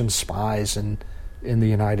old-fashioned spies in the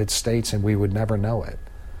United States, and we would never know it.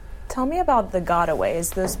 Tell me about the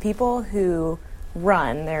gotaways, those people who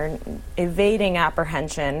run, they're evading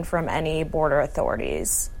apprehension from any border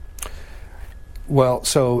authorities. Well,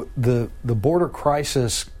 so the border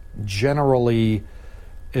crisis generally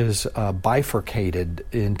is bifurcated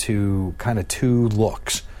into kind of 2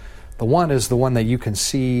 looks. The one is the one that you can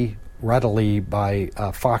see readily by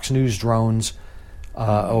Fox News drones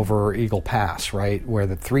over Eagle Pass, right, where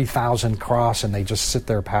the 3,000 cross and they just sit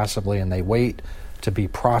there passively and they wait to be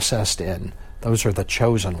processed in. Those are the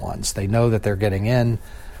chosen ones. They know that they're getting in.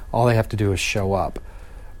 All they have to do is show up.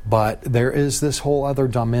 But there is this whole other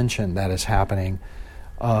dimension that is happening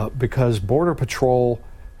because Border Patrol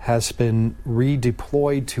has been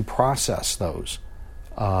redeployed to process those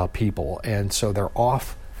people, and so they're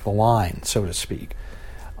off the line, so to speak.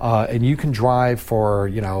 And you can drive for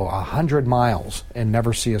 100 miles and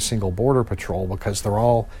never see a single Border Patrol because they're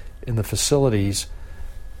all in the facilities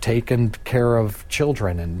taking care of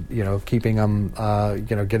children and keeping them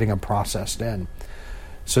getting them processed in.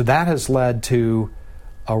 So that has led to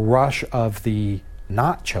a rush of the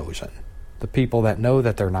not chosen, the people that know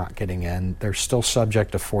that they're not getting in. They're still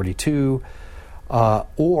subject to 42,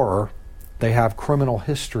 or they have criminal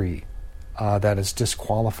history that is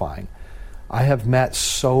disqualifying. I have met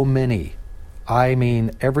so many. I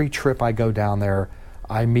mean, every trip I go down there,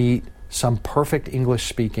 I meet some perfect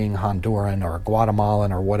English-speaking Honduran or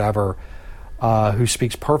Guatemalan or whatever who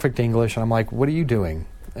speaks perfect English, and I'm like, what are you doing?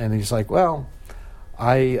 And he's like, well,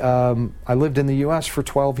 I lived in the U.S. for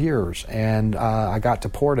 12 years, and I got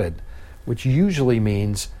deported, which usually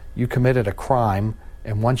means you committed a crime,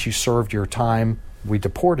 and once you served your time, we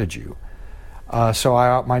deported you.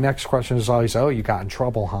 So my next question is always, oh, you got in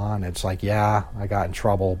trouble, huh? And it's like, yeah, I got in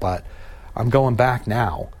trouble, but I'm going back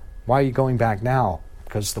now. Why are you going back now?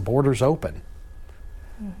 Because the border's open.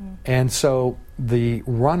 Mm-hmm. And so the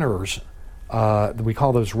runners, we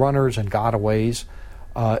call those runners and gotaways,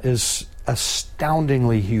 is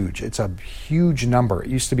astoundingly huge. It's a huge number. It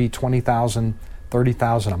used to be 20,000,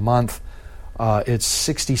 30,000 a month. It's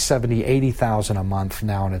 60, 70, 80,000 a month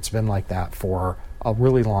now, and it's been like that for a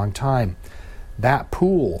really long time. That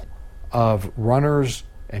pool of runners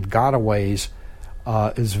and gotaways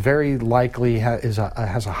is very likely has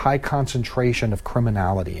a high concentration of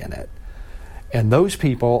criminality in it. And those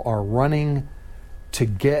people are running to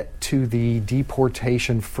get to the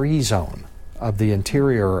deportation-free zone of the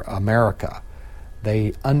interior America.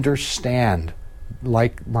 They understand,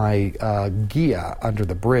 like my guia under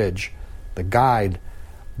the bridge, the guide,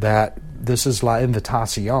 that this is la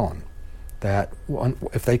invitación, that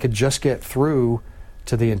if they could just get through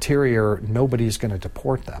to the interior, nobody's going to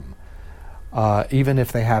deport them, even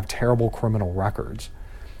if they have terrible criminal records.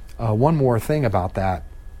 One more thing about that,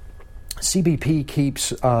 CBP keeps,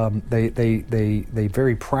 they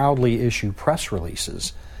very proudly issue press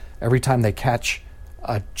releases every time they catch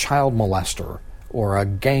a child molester or a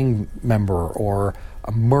gang member or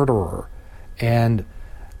a murderer. And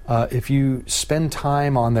if you spend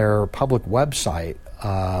time on their public website,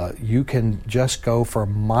 you can just go for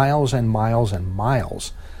miles and miles and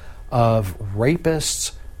miles of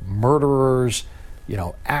rapists, murderers,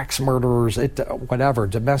 axe murderers, whatever,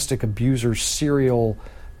 domestic abusers, serial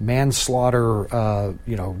manslaughter,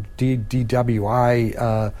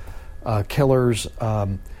 DWI killers,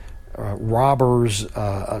 robbers,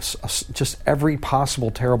 just every possible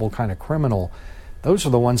terrible kind of criminal. Those are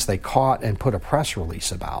the ones they caught and put a press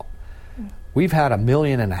release about. We've had 1.5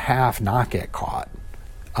 million not get caught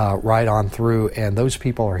right on through, and those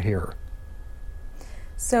people are here.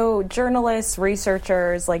 So journalists,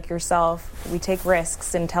 researchers like yourself, we take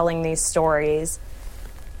risks in telling these stories.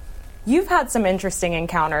 You've had some interesting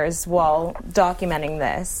encounters while documenting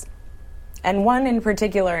this, and one in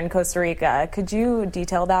particular in Costa Rica. Could you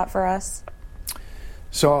detail that for us?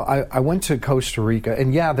 So I went to Costa Rica,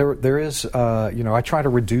 and yeah, there is, I try to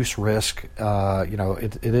reduce risk.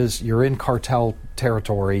 It is, you're in cartel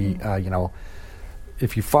territory.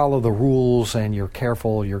 If you follow the rules and you're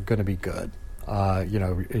careful, you're going to be good.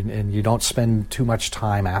 And you don't spend too much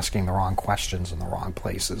time asking the wrong questions in the wrong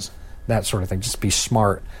places, that sort of thing. Just be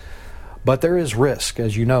smart. But there is risk,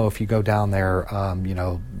 as you know, if you go down there.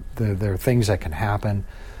 There are things that can happen.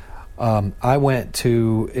 I went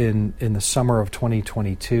to in the summer of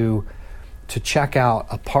 2022 to check out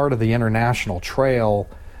a part of the International Trail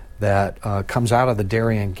that comes out of the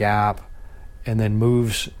Darien Gap and then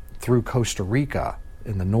moves through Costa Rica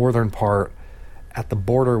in the northern part at the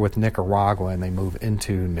border with Nicaragua, and they move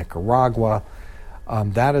into Nicaragua.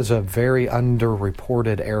 That is a very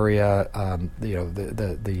underreported area.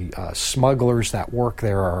 The smugglers that work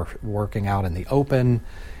there are working out in the open.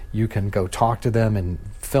 You can go talk to them and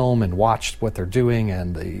film and watch what they're doing,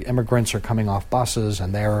 and the immigrants are coming off buses,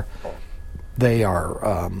 and they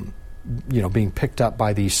are being picked up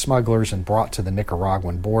by these smugglers and brought to the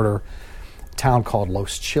Nicaraguan border. A town called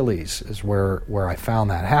Los Chiles is where I found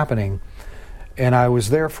that happening. And I was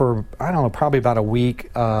there for, probably about a week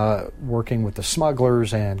working with the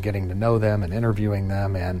smugglers and getting to know them and interviewing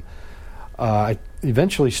them. And I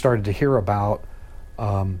eventually started to hear about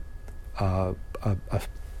a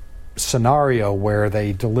scenario where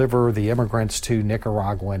they deliver the immigrants to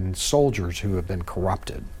Nicaraguan soldiers who have been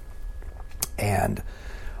corrupted. And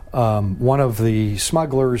One of the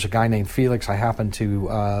smugglers, a guy named Felix, I happened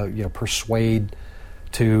to persuade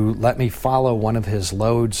to let me follow one of his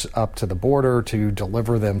loads up to the border to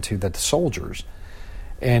deliver them to the soldiers.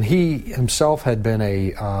 And he himself had been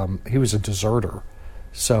he was a deserter,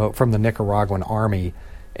 so from the Nicaraguan army,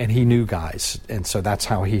 and he knew guys, and so that's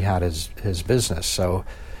how he had his business. So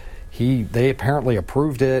they apparently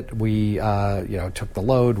approved it. We took the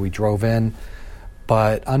load, we drove in,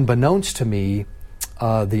 but unbeknownst to me,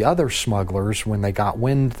 the other smugglers, when they got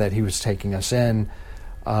wind that he was taking us in,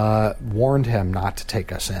 warned him not to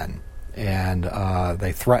take us in. And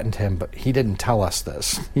they threatened him, but he didn't tell us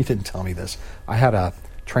this. He didn't tell me this. I had a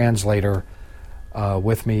translator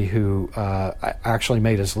with me who actually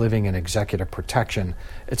made his living in executive protection.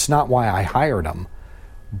 It's not why I hired him,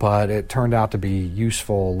 but it turned out to be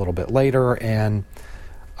useful a little bit later. And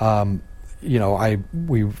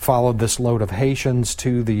we followed this load of Haitians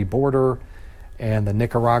to the border, and the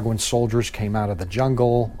Nicaraguan soldiers came out of the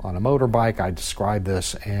jungle on a motorbike. I described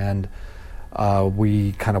this, and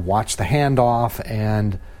we kind of watched the handoff,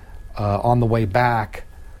 and on the way back,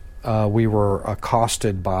 we were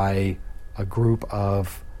accosted by a group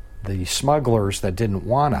of the smugglers that didn't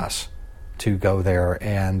want us to go there,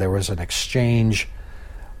 and there was an exchange.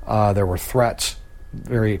 There were threats,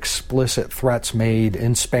 very explicit threats made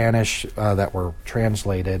in Spanish that were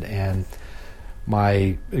translated, and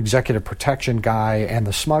my executive protection guy and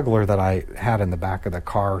the smuggler that I had in the back of the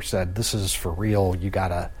car said, "This is for real. You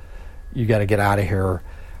gotta get out of here."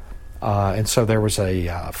 And so there was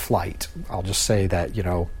a flight. I'll just say that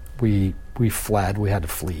we fled. We had to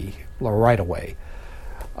flee right away.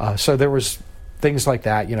 So there was things like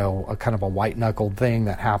that. A kind of a white knuckled thing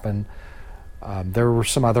that happened. There were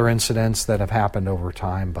some other incidents that have happened over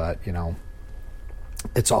time, but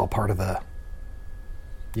it's all part of the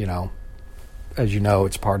as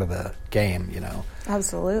it's part of the game,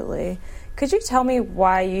 Absolutely. Could you tell me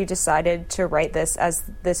why you decided to write this as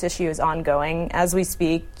this issue is ongoing? As we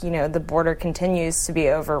speak, the border continues to be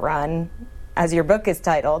overrun, as your book is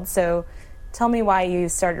titled. So tell me why you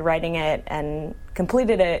started writing it and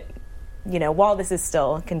completed it, while this is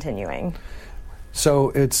still continuing.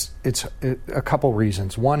 So it's a couple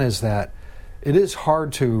reasons. One is that it is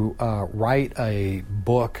hard to write a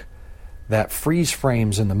book that freeze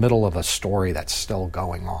frames in the middle of a story that's still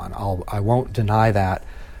going on. I won't deny that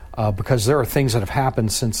because there are things that have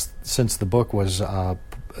happened since the book was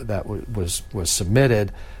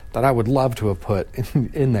submitted that I would love to have put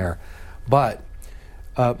in there. But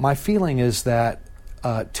my feeling is that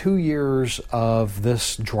 2 years of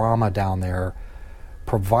this drama down there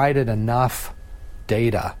provided enough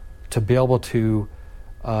data to be able to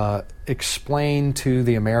explain to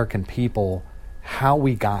the American people how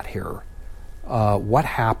we got here. What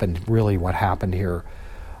happened here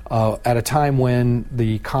at a time when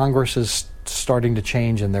the Congress is starting to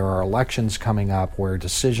change and there are elections coming up where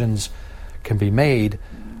decisions can be made,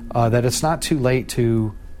 that it's not too late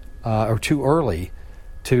or too early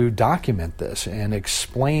to document this and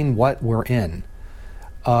explain what we're in.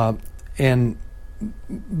 And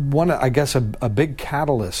a big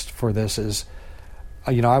catalyst for this is,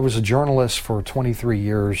 I was a journalist for 23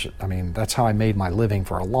 years. I mean, that's how I made my living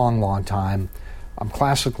for a long, long time. I'm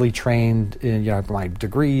classically trained in, my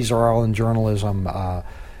degrees are all in journalism,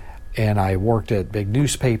 and I worked at big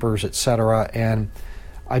newspapers, etc. And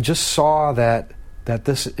I just saw that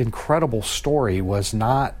this incredible story was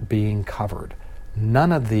not being covered.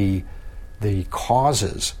 None of the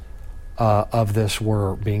causes of this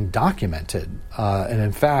were being documented, and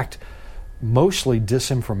in fact, mostly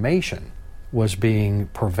disinformation was being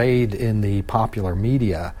purveyed in the popular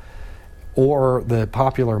media. Or the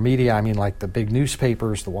popular media, I mean like the big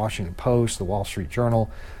newspapers, the Washington Post, the Wall Street Journal,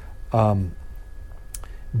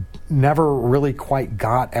 never really quite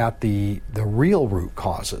got at the real root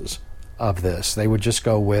causes of this. They would just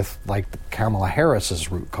go with like Kamala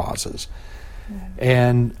Harris's root causes.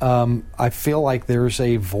 And I feel like there's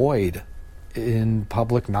a void in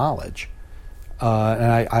public knowledge.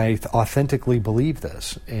 And I authentically believe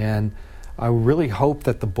this. And I really hope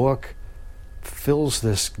that the book fills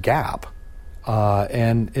this gap.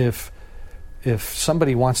 And if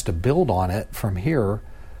somebody wants to build on it from here,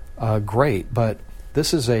 great. But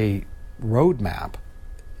this is a roadmap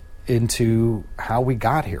into how we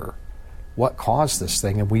got here, what caused this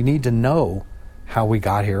thing. And we need to know how we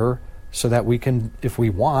got here so that we can, if we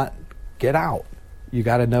want, get out. You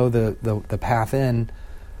got to know the path in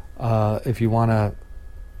if you want to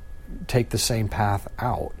take the same path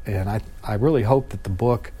out. And I really hope that the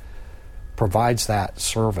book provides that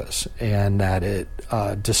service and that it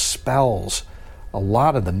dispels a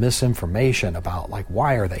lot of the misinformation about, like,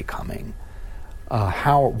 why are they coming?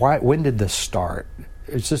 when did this start?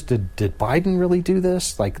 It's just, did Biden really do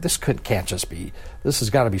this? Like, this can't just be, this has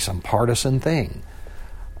got to be some partisan thing.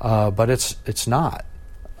 But it's not.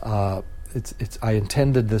 I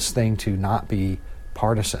intended this thing to not be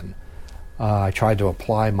partisan. I tried to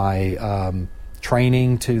apply my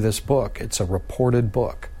training to this book. It's a reported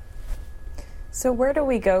book. So where do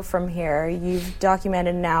we go from here? You've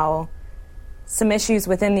documented now some issues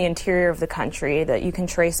within the interior of the country that you can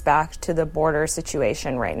trace back to the border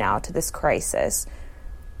situation right now, to this crisis.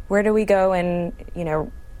 Where do we go in,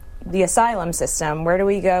 the asylum system? Where do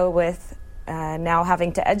we go with now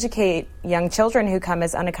having to educate young children who come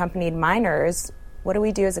as unaccompanied minors? What do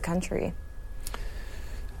we do as a country?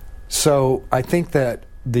 So I think that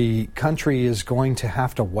the country is going to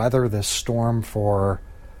have to weather this storm for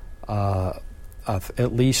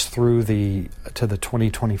at least through to the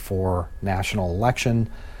 2024 national election.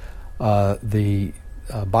 The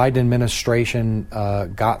Biden administration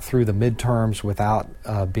got through the midterms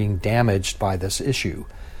without being damaged by this issue,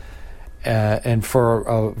 and for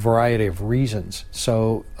a variety of reasons.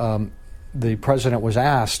 So the president was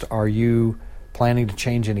asked, are you planning to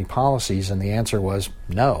change any policies? And the answer was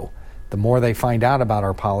no. The more they find out about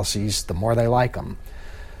our policies, the more they like them.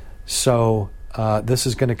 So this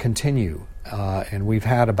is going to continue. And we've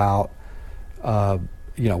had about,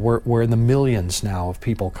 we're in the millions now of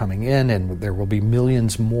people coming in, and there will be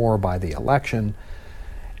millions more by the election.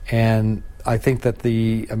 And I think that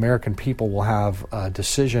the American people will have a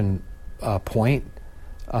decision point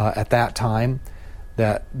at that time,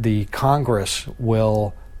 that the Congress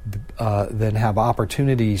will then have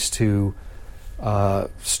opportunities to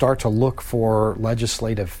start to look for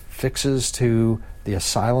legislative fixes to the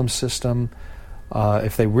asylum system.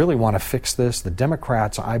 If they really want to fix this, the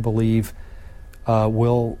Democrats, I believe,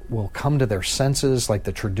 will come to their senses, like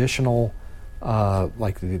the traditional,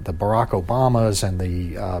 like the Barack Obamas and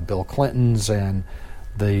the Bill Clintons and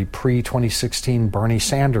the pre-2016 Bernie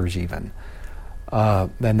Sanders even,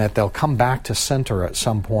 and that they'll come back to center at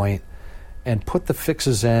some point and put the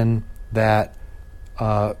fixes in that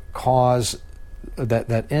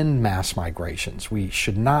that end mass migrations. We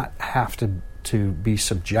should not have to be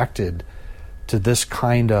subjected to this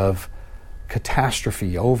kind of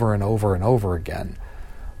catastrophe over and over and over again.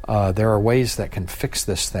 There are ways that can fix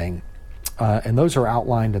this thing, and those are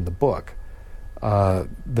outlined in the book.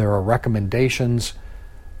 There are recommendations,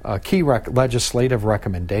 key legislative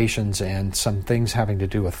recommendations, and some things having to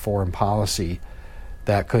do with foreign policy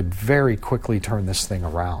that could very quickly turn this thing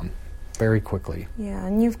around. Very quickly. Yeah,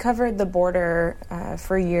 and you've covered the border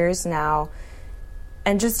for years now.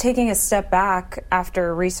 And just taking a step back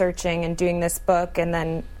after researching and doing this book, and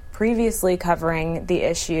then previously covering the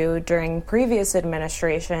issue during previous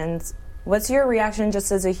administrations, what's your reaction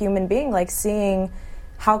just as a human being, like seeing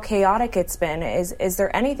how chaotic it's been? Is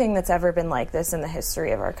there anything that's ever been like this in the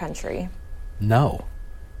history of our country? No.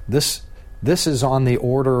 This is on the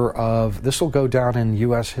order of, this will go down in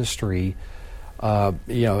U.S. history.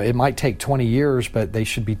 It might take 20 years, but they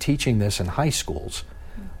should be teaching this in high schools.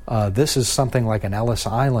 This is something like an Ellis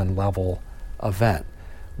Island level event.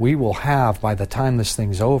 We will have, by the time this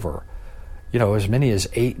thing's over, as many as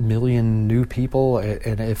 8 million new people.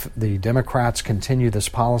 And if the Democrats continue this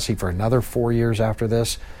policy for another 4 years after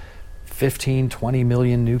this, 15, 20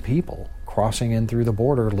 million new people crossing in through the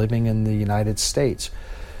border, living in the United States.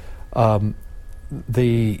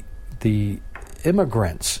 The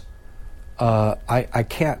immigrants, I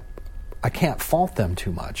can't fault them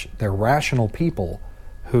too much. They're rational people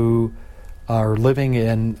who are living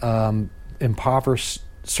in impoverished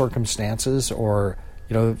circumstances, or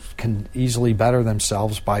can easily better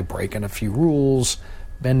themselves by breaking a few rules,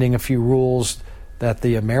 bending a few rules that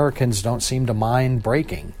the Americans don't seem to mind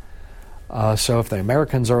breaking. So if the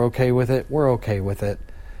Americans are okay with it, we're okay with it.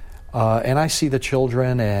 And I see the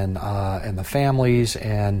children and the families,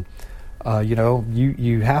 and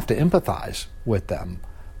you have to empathize with them,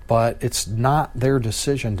 but it's not their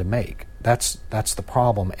decision to make. That's the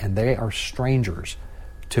problem, and they are strangers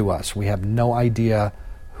to us. We have no idea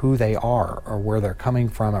who they are or where they're coming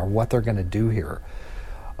from or what they're going to do here.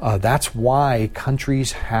 That's why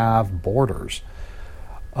countries have borders.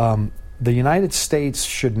 The United States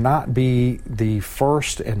should not be the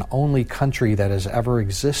first and only country that has ever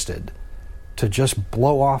existed to just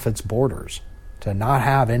blow off its borders, to not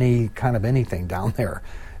have any kind of anything down there.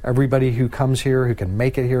 Everybody who comes here, who can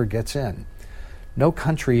make it here, gets in. No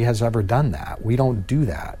country has ever done that. We don't do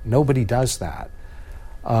that. Nobody does that.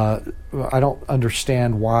 I don't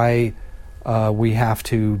understand why we have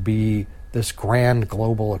to be this grand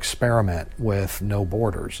global experiment with no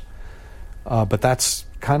borders. But that's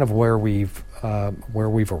kind of where we've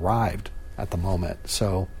arrived at the moment.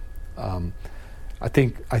 So I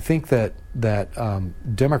think that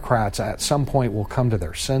Democrats at some point will come to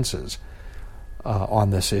their senses on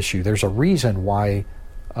this issue. There's a reason why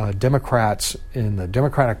Democrats in the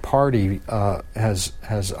Democratic Party has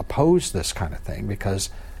opposed this kind of thing, because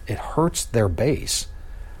it hurts their base.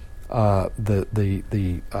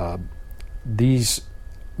 These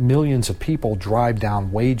millions of people drive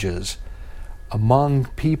down wages among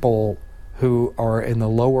people who are in the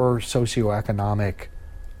lower socioeconomic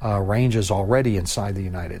ranges already inside the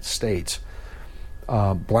United States.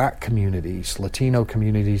 Black communities, Latino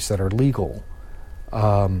communities that are legal,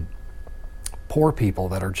 poor people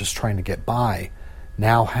that are just trying to get by,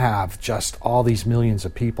 now have just all these millions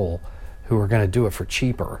of people who are going to do it for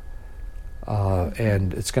cheaper.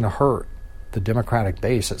 And it's going to hurt the Democratic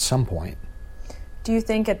base at some point. Do you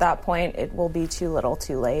think at that point it will be too little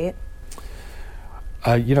too late?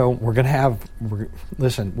 We're going to have,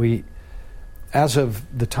 as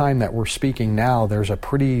of the time that we're speaking now, there's a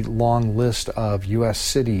pretty long list of U.S.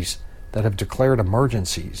 cities that have declared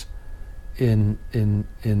emergencies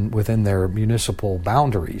within their municipal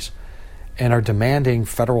boundaries and are demanding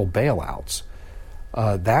federal bailouts.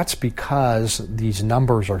 That's because these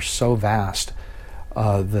numbers are so vast.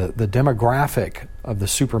 The demographic of the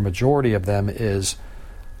supermajority of them is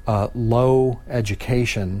low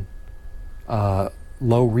education,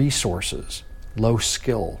 low resources, low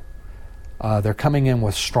skill. They're coming in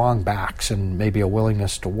with strong backs and maybe a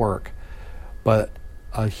willingness to work, but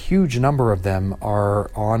a huge number of them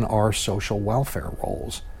are on our social welfare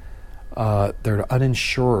rolls. They're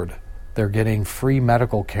uninsured. They're getting free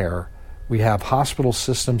medical care. We have hospital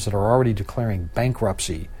systems that are already declaring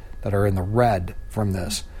bankruptcy, that are in the red from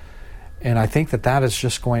this. And I think that is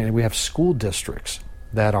just going, we have school districts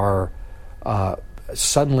that are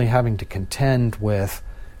suddenly having to contend with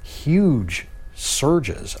huge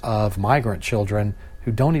surges of migrant children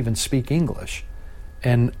who don't even speak English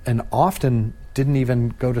and often didn't even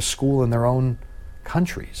go to school in their own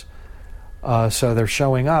countries. So they're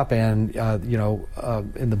showing up, and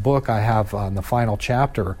in the book I have on the final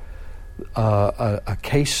chapter a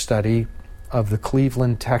case study of the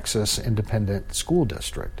Cleveland, Texas Independent School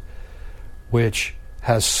District, which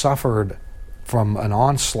has suffered from an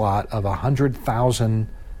onslaught of 100,000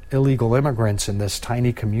 illegal immigrants in this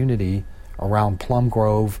tiny community around Plum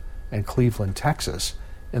Grove and Cleveland, Texas,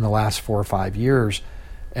 in the last 4 or 5 years,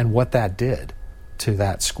 and what that did to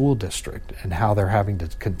that school district and how they're having to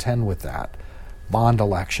contend with that. Bond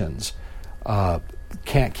elections,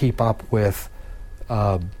 can't keep up with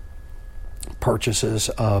purchases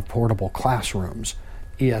of portable classrooms,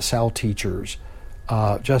 ESL teachers,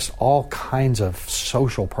 just all kinds of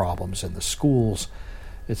social problems in the schools,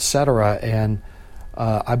 etc. And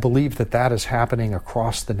I believe that is happening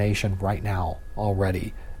across the nation right now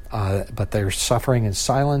already. But they're suffering in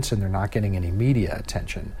silence and they're not getting any media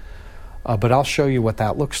attention. But I'll show you what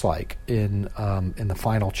that looks like in the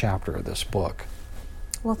final chapter of this book.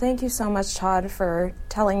 Well, thank you so much, Todd, for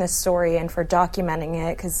telling this story and for documenting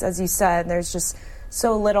it, because as you said, there's just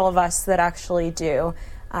so little of us that actually do.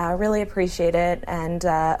 Really appreciate it, and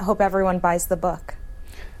hope everyone buys the book.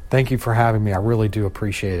 Thank you for having me. I really do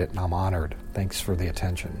appreciate it, and I'm honored. Thanks for the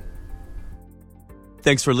attention.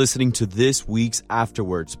 Thanks for listening to this week's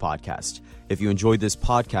Afterwards podcast. If you enjoyed this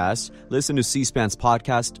podcast, listen to C-SPAN's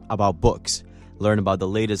podcast about books. Learn about the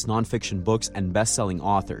latest nonfiction books and best-selling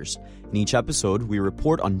authors. In each episode, we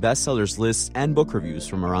report on bestsellers lists and book reviews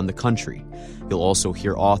from around the country. You'll also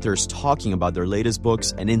hear authors talking about their latest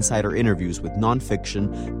books and insider interviews with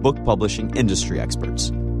nonfiction book publishing industry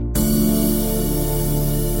experts.